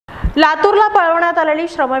लातूरला पळवण्यात आलेली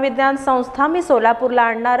श्रमविज्ञान संस्था मी सोलापूरला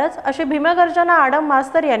आणणारच अशी भीमगर्जना आडम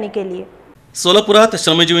मास्तर यांनी केली आहे। सोलापुरात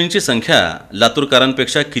श्रमजीवींची संख्या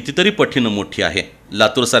लातूरकरांपेक्षा कितीतरी पटीने मोठी आहे।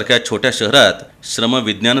 लातूरसारख्या छोट्या शहरात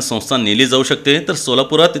श्रमविज्ञान संस्था नेली जाऊ शकते, तर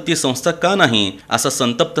सोलापुरात ती संस्था का नाही असा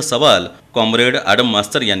संतप्त सवाल कॉम्रेड आडम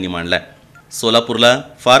मास्तर यांनी मांडलाय। सोलापूरला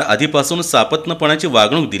फार आधीपासून सापत्नपणाची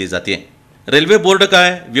वागणूक दिली जाते। रेल्वे बोर्ड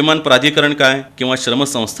काय, विमान प्राधिकरण काय किंवा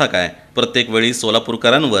श्रमसंस्था काय, प्रत्येक वेळी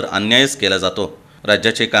सोलापूरकरांवर अन्यायच केला जातो।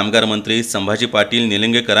 राज्याचे कामगार मंत्री संभाजी पाटील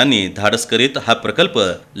निलंगेकरांनी धाडस करीत हा प्रकल्प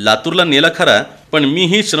लातूरला नेला खरा, पण मी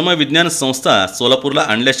ही श्रमविज्ञान संस्था सोलापूरला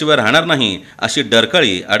आणल्याशिवाय राहणार नाही अशी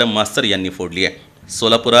डरकाळी आडम मास्तर यांनी फोडली आहे।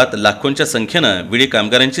 सोलापुरात लाखोंच्या संख्येने विडी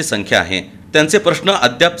कामगारांची संख्या आहे। त्यांचे प्रश्न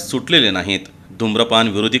अद्याप सुटलेले नाहीत। धूम्रपान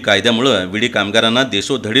विरोधी कायद्यामुळे विडी कामगारांना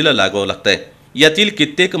देशोधडीला लागावं लागतंय। यातील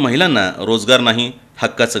कित्येक महिलांना रोजगार नाही,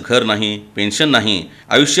 हक्काचं घर नाही, पेन्शन नाही,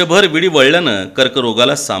 आयुष्यभर विडी वळल्यानं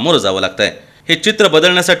कर्करोगाला सामोरं जावं लागतंय। हे चित्र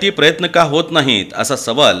बदलण्यासाठी प्रयत्न का होत नाहीत असा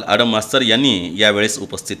सवाल आडम मास्तर यांनी यावेळेस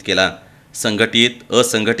उपस्थित केला। संघटित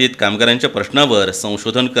असंघटित कामगारांच्या प्रश्नावर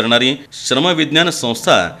संशोधन करणारी श्रमविज्ञान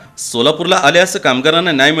संस्था सोलापूरला आल्यास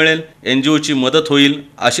कामगारांना न्याय मिळेल, NGOची मदत होईल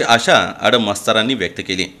अशी आशा आडम मास्तरांनी व्यक्त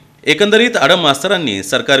केली। एकंदरीत आडम मास्तरांनी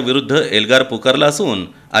सरकारविरुद्ध एल्गार पुकारला असून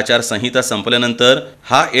आचारसंहिता संपल्यानंतर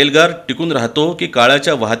हा एल्गार टिकून राहतो की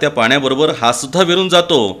काळाच्या वाहत्या पाण्याबरोबर हा सुद्धा विरून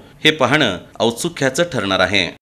जातो हे पाहणं औत्सुक्याचं ठरणार आहे।